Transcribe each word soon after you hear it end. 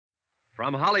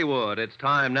From Hollywood, it's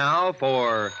time now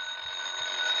for...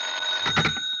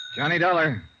 Johnny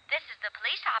Dollar. This is the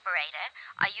police operator.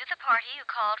 Are you the party who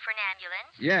called for an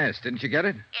ambulance? Yes, didn't you get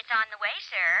it? It's on the way,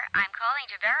 sir. I'm calling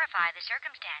to verify the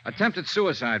circumstances. Attempted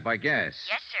suicide by gas.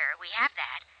 Yes, sir, we have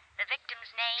that. The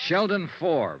victim's name? Sheldon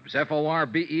Forbes, Forbes.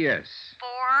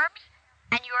 Forbes?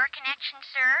 And your connection,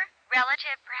 sir?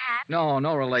 Relative, perhaps? No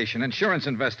relation. Insurance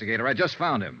investigator. I just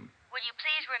found him. Will you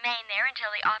please remain there until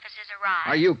the officers arrive?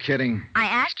 Are you kidding? I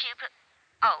asked you,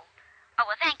 Oh,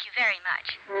 well, thank you very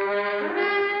much.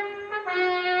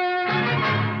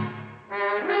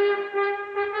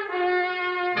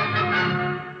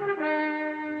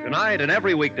 Tonight and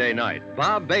every weekday night,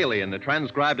 Bob Bailey in the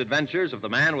transcribed adventures of the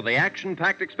man with the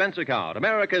action-packed expense account,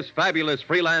 America's fabulous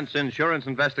freelance insurance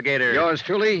investigator. Yours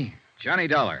truly, Johnny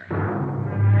Dollar.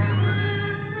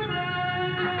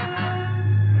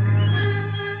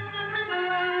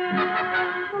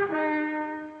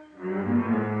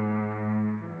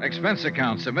 Expense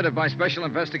account submitted by Special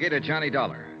Investigator Johnny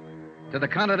Dollar to the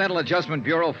Continental Adjustment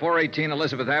Bureau, 418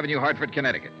 Elizabeth Avenue, Hartford,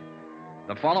 Connecticut.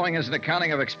 The following is an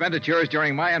accounting of expenditures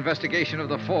during my investigation of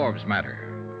the Forbes matter.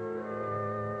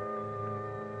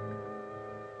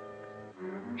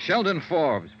 Sheldon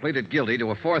Forbes pleaded guilty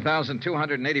to a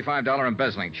 $4,285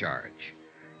 embezzling charge.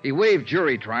 He waived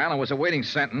jury trial and was awaiting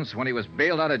sentence when he was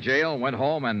bailed out of jail, went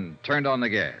home, and turned on the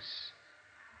gas.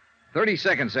 30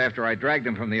 seconds after I dragged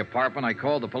him from the apartment, I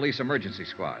called the police emergency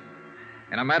squad.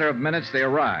 In a matter of minutes, they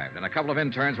arrived, and a couple of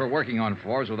interns were working on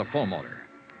Forbes with a pulmotor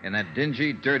in that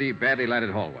dingy, dirty, badly lighted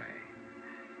hallway.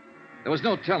 There was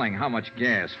no telling how much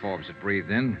gas Forbes had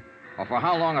breathed in, or for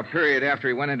how long a period after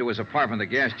he went into his apartment the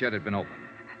gas jet had been open.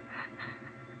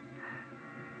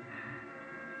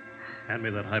 Hand me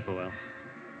that hypo, Al.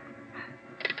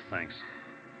 Thanks.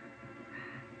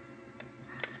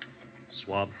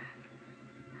 Swab.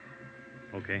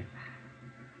 Okay.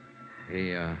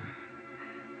 He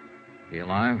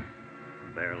alive?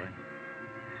 Barely.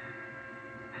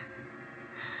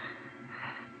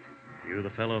 You the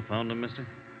fellow found him, mister?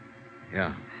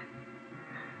 Yeah.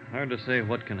 Hard to say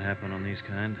what can happen on these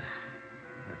kind.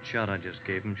 That shot I just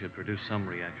gave him should produce some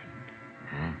reaction.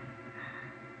 Hmm?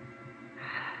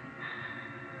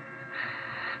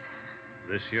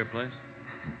 This your place?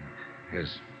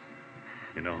 His.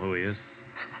 You know who he is?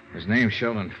 His name's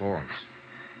Sheldon Forbes.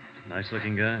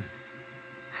 Nice-looking guy.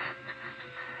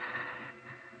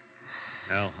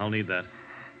 Al, I'll need that.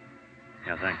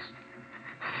 Yeah, thanks.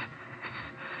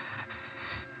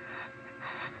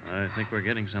 I think we're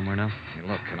getting somewhere now. Hey,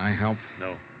 look, can I help?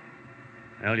 No.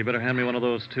 Al, you better hand me one of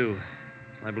those, too.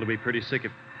 Liable to be pretty sick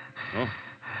if... Oh,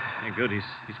 hey, good. He's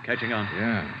catching on.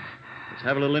 Yeah. Let's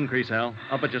have a little increase, Al.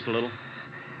 Up it just a little.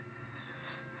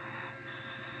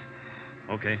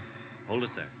 Okay. Hold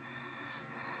it there.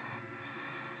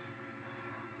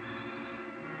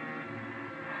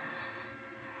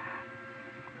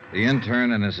 The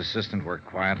intern and his assistant worked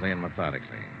quietly and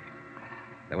methodically.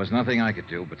 There was nothing I could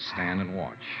do but stand and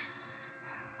watch.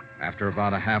 After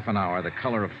about a half an hour, the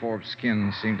color of Forbes'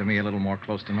 skin seemed to me a little more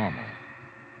close to normal.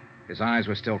 His eyes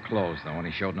were still closed, though, and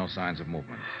he showed no signs of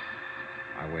movement.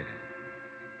 I waited.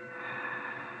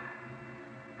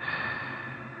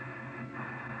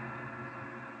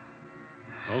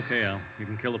 Okay, Al. You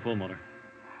can kill the pulmotor.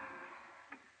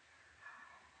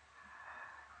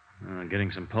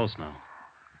 Getting some pulse now.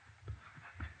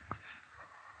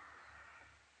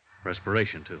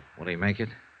 Respiration, too. Will he make it?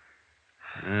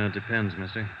 It depends,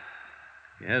 mister.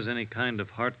 If he has any kind of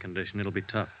heart condition, it'll be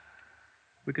tough.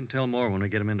 We can tell more when we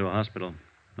get him into a hospital.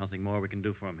 Nothing more we can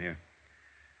do for him here.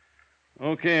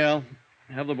 Okay, Al.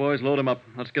 Have the boys load him up.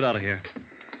 Let's get out of here.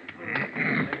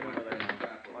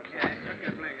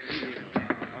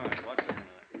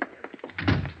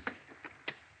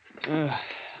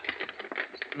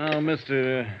 Now,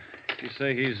 mister, you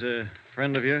say he's a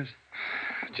friend of yours?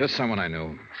 Just someone I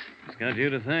knew. He's got you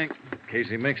to thank, in case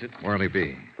he makes it. Where'll he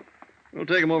be? We'll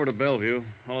take him over to Bellevue.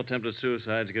 All attempted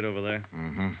suicides get over there.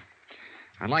 Mm-hmm.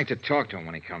 I'd like to talk to him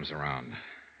when he comes around.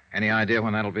 Any idea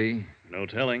when that'll be? No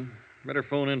telling. Better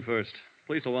phone in first.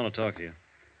 Police will want to talk to you.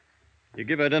 You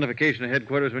give identification to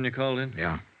headquarters when you called in?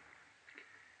 Yeah.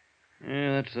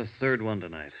 Yeah, that's the third one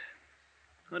tonight.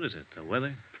 What is it, the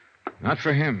weather? Not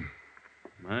for him.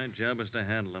 My job is to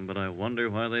handle them, but I wonder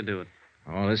why they do it.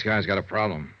 Oh, this guy's got a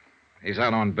problem. He's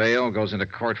out on bail, goes into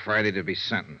court Friday to be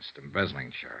sentenced.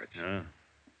 Embezzling charge. Oh.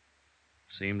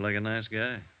 Seemed like a nice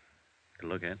guy to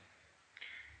look at.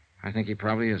 I think he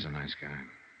probably is a nice guy.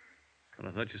 But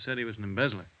I thought you said he was an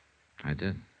embezzler. I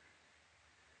did.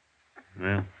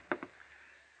 Well,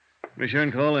 be sure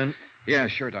and call in. Yeah,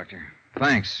 sure, Doctor.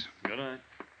 Thanks. Good night.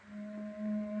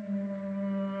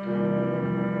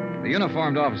 The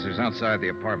uniformed officers outside the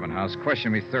apartment house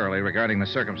questioned me thoroughly regarding the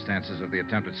circumstances of the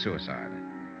attempted suicide.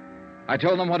 I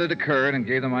told them what had occurred and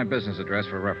gave them my business address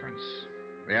for reference.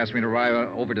 They asked me to ride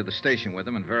over to the station with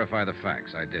them and verify the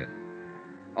facts. I did.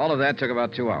 All of that took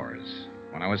about 2 hours.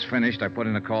 When I was finished, I put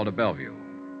in a call to Bellevue.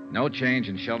 No change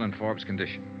in Sheldon Forbes'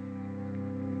 condition.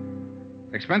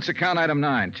 Expense account item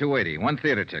 9, $280, 1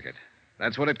 theater ticket.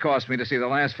 That's what it cost me to see the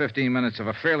last 15 minutes of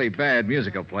a fairly bad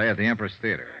musical play at the Empress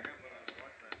Theater.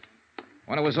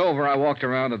 When it was over, I walked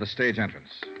around to the stage entrance.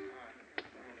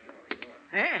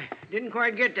 Didn't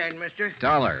quite get that, mister.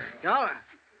 Dollar. Dollar?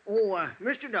 Oh,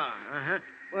 Mr. Dollar. Uh-huh.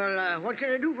 Well, what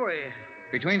can I do for you?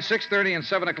 Between 6:30 and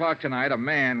 7 o'clock tonight, a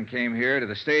man came here to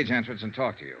the stage entrance and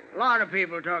talked to you. A lot of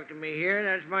people talk to me here.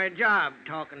 That's my job,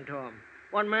 talking to them.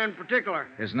 One man in particular.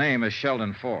 His name is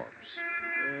Sheldon Forbes.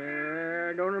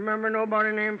 Don't remember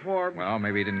nobody named Forbes. Well,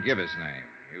 maybe he didn't give his name.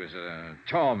 He was a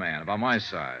tall man, about my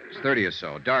size, 30 or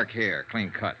so, dark hair,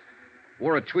 clean cut.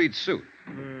 Wore a tweed suit.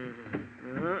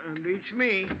 Beats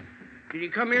me. Did he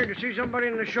come here to see somebody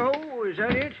in the show? Is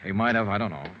that it? He might have, I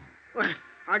don't know. Well,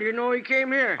 how do you know he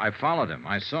came here? I followed him.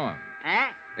 I saw him.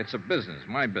 Huh? It's a business,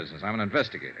 my business. I'm an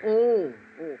investigator. Oh,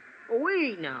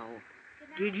 wait now.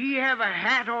 Did he have a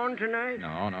hat on tonight?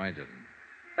 No, he didn't.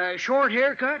 A short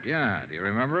haircut? Yeah, do you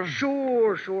remember him?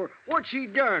 Sure. What's he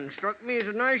done? Struck me as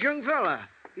a nice young fella.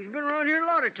 He's been around here a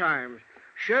lot of times.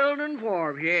 Sheldon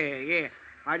Forbes, yeah.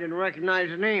 I didn't recognize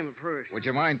the name at first. Would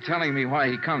you mind telling me why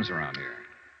he comes around here?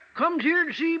 Comes here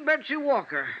to see Betsy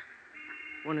Walker,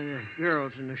 one of the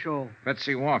girls in the show.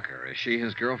 Betsy Walker. Is she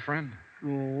his girlfriend?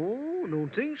 No,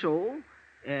 don't think so.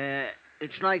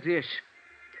 It's like this.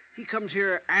 He comes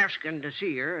here asking to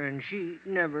see her, and she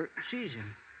never sees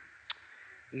him.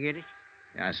 You get it?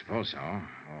 Yeah, I suppose so. Oh,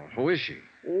 who is she?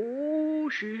 Oh,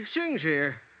 she sings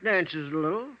here. Dances a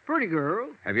little. Pretty girl.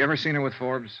 Have you ever seen her with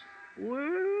Forbes? Well,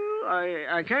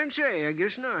 I can't say. I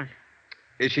guess not.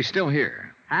 Is she still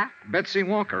here? Huh? Betsy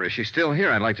Walker. Is she still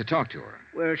here? I'd like to talk to her.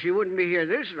 Well, she wouldn't be here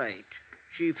this late.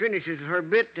 She finishes her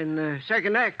bit in the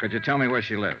second act. Could you tell me where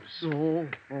she lives? No.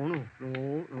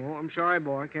 I'm sorry,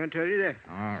 boy. Can't tell you that.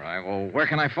 All right. Well, where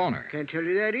can I phone her? Can't tell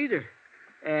you that either.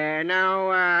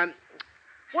 Now,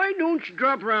 why don't you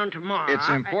drop around tomorrow? It's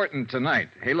important tonight.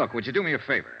 Hey, look, would you do me a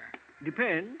favor?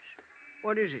 Depends.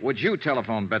 What is it? Would you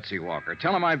telephone Betsy Walker?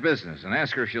 Tell her my business and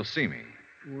ask her if she'll see me.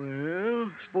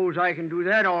 Well, suppose I can do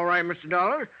that all right, Mr.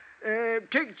 Dollar.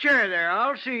 Take a chair there.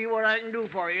 I'll see what I can do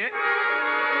for you.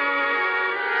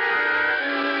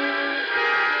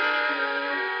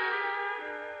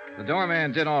 The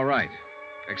doorman did all right.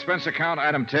 Expense account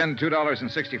item 10,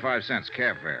 $2.65,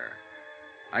 cab fare.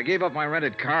 I gave up my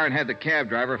rented car and had the cab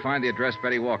driver find the address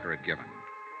Betty Walker had given.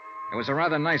 It was a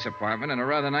rather nice apartment in a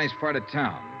rather nice part of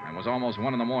town, and was almost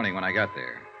 1 a.m. when I got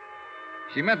there.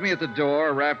 She met me at the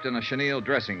door, wrapped in a chenille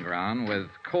dressing gown with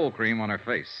cold cream on her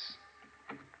face.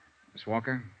 Miss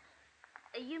Walker?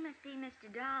 You must be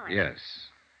Mr. Dollar. Yes.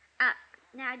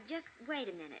 Now, just wait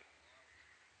a minute.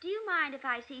 Do you mind if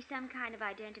I see some kind of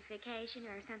identification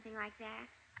or something like that?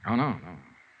 Oh, no.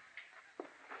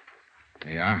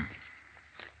 Here you are.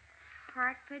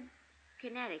 Hartford,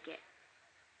 Connecticut.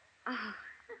 Oh,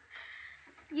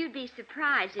 you'd be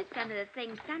surprised at some of the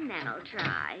things some men will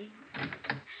try.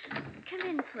 Come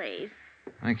in, please.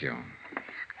 Thank you.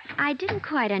 I didn't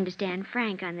quite understand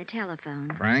Frank on the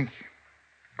telephone. Frank?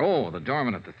 Oh, the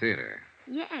doorman at the theater.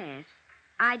 Yes.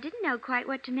 I didn't know quite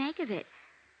what to make of it.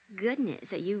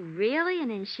 Goodness, are you really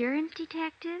an insurance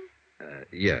detective?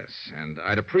 Yes, and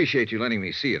I'd appreciate you letting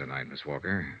me see you tonight, Miss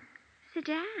Walker. Sit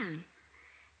down.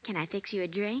 Can I fix you a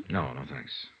drink? No,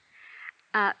 thanks.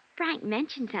 Frank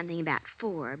mentioned something about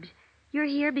Forbes. You're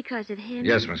here because of him?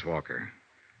 Yes, Miss Walker.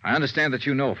 I understand that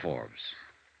you know Forbes.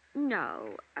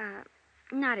 No,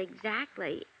 not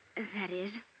exactly. That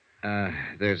is.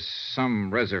 There's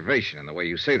some reservation in the way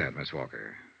you say that, Miss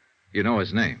Walker. You know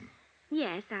his name.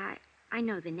 Yes, I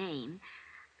know the name.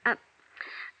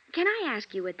 Can I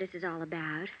ask you what this is all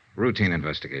about? Routine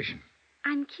investigation.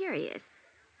 I'm curious.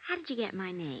 How did you get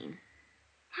my name?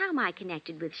 How am I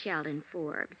connected with Sheldon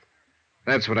Forbes?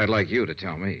 That's what I'd like you to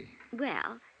tell me.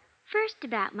 Well, first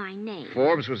about my name.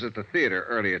 Forbes was at the theater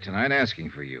earlier tonight asking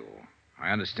for you.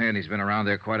 I understand he's been around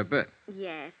there quite a bit.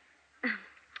 Yes.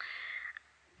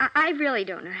 I really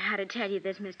don't know how to tell you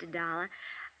this, Mr. Dollar.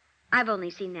 I've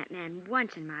only seen that man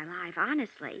once in my life,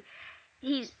 honestly.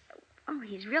 He's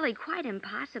really quite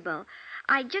impossible.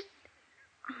 Oh,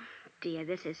 dear,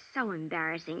 this is so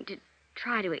embarrassing to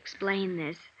try to explain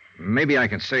this. Maybe I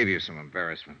can save you some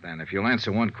embarrassment then, if you'll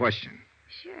answer one question.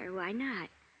 Sure, why not?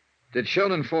 Did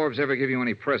Sheldon Forbes ever give you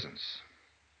any presents?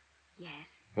 Yes.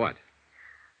 What?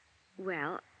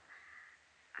 Well,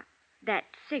 That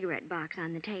cigarette box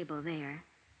on the table there.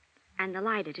 And the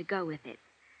lighter to go with it.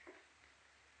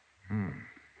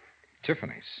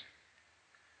 Tiffany's.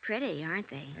 Pretty, aren't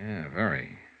they? Yeah,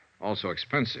 very. Also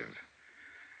expensive.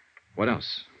 What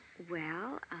else?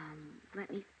 Well,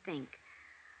 let me think.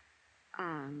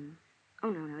 Oh,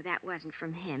 no, that wasn't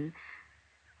from him.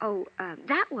 Oh,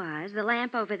 that was the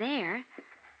lamp over there.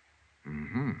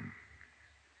 Mm-hmm.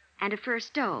 And a fur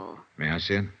stole. May I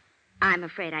see it? I'm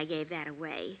afraid I gave that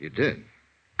away. You did?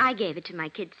 I gave it to my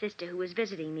kid sister who was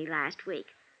visiting me last week.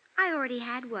 I already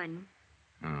had one.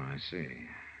 Oh, I see.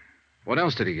 What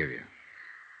else did he give you?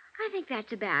 I think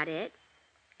that's about it.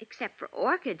 Except for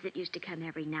orchids that used to come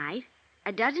every night.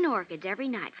 A dozen orchids every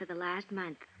night for the last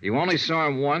month. You only saw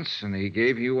him once, and he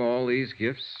gave you all these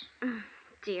gifts?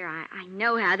 Dear, I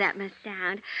know how that must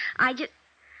sound.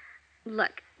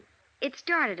 Look, it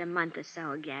started a month or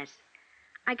so, I guess.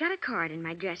 I got a card in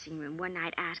my dressing room one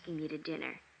night asking me to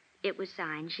dinner. It was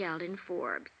signed Sheldon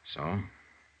Forbes. So?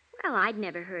 Well, I'd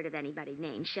never heard of anybody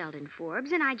named Sheldon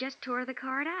Forbes, and I just tore the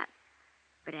card up.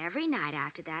 But every night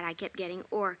after that, I kept getting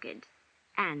orchids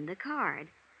and the card.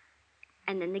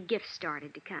 And then the gifts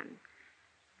started to come.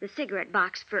 The cigarette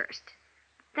box first.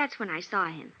 That's when I saw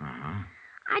him. Uh-huh.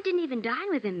 I didn't even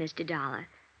dine with him, Mr. Dollar.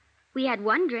 We had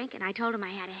one drink, and I told him I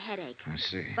had a headache. I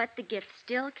see. But the gifts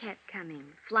still kept coming.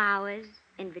 Flowers,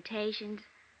 invitations.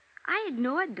 I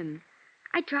ignored them.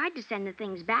 I tried to send the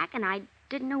things back, and I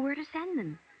didn't know where to send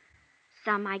them.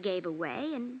 Some I gave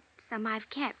away, and some I've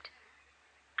kept.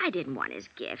 I didn't want his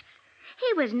gifts.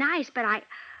 He was nice, but I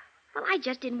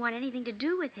just didn't want anything to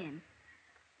do with him.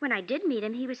 When I did meet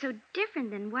him, he was so different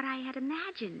than what I had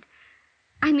imagined.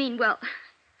 I mean, well,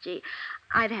 gee,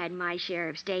 I've had my share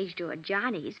of stage door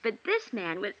Johnnies, but this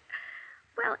man was,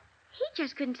 well, he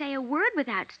just couldn't say a word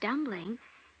without stumbling.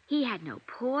 He had no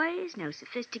poise, no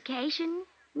sophistication,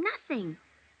 nothing.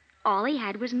 All he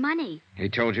had was money. He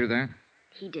told you that?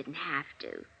 He didn't have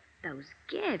to. Those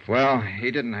gifts. Well,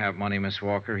 he didn't have money, Miss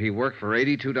Walker. He worked for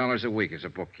 $82 a week as a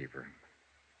bookkeeper.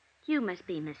 You must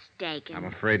be mistaken. I'm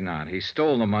afraid not. He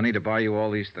stole the money to buy you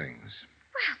all these things.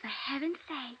 Well, for heaven's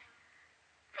sake.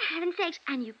 For heaven's sakes,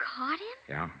 and you caught him?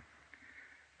 Yeah.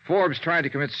 Forbes tried to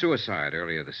commit suicide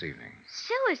earlier this evening.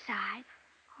 Suicide?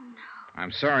 Oh, no.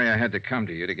 I'm sorry I had to come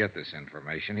to you to get this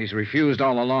information. He's refused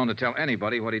all along to tell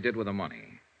anybody what he did with the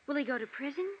money. Will he go to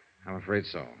prison? I'm afraid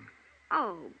so.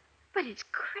 Oh, but it's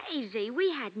crazy. We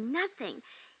had nothing.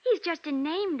 He's just a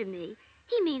name to me.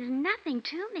 He means nothing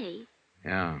to me.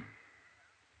 Yeah.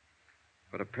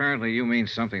 But apparently you mean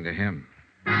something to him.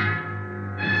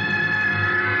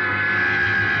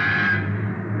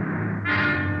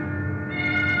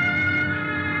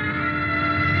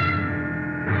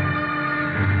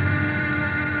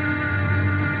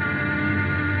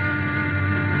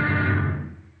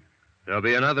 There'll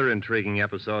be another intriguing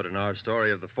episode in our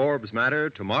story of the Forbes matter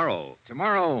tomorrow.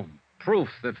 Tomorrow, proof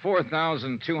that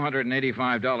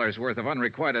 $4,285 worth of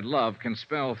unrequited love can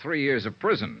spell 3 years of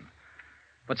prison.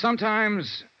 But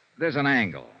sometimes there's an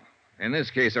angle. In this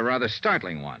case, a rather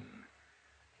startling one.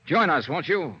 Join us, won't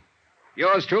you?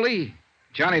 Yours truly,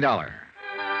 Johnny Dollar.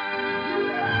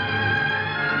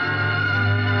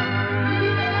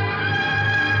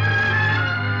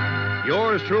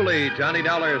 Yours truly, Johnny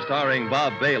Dollar, starring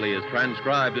Bob Bailey, is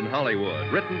transcribed in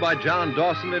Hollywood. Written by John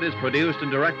Dawson, it is produced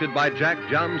and directed by Jack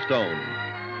Johnstone.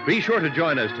 Be sure to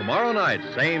join us tomorrow night,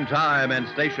 same time and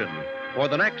station, for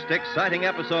the next exciting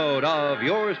episode of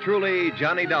Yours truly,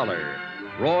 Johnny Dollar.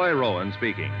 Roy Rowan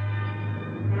speaking.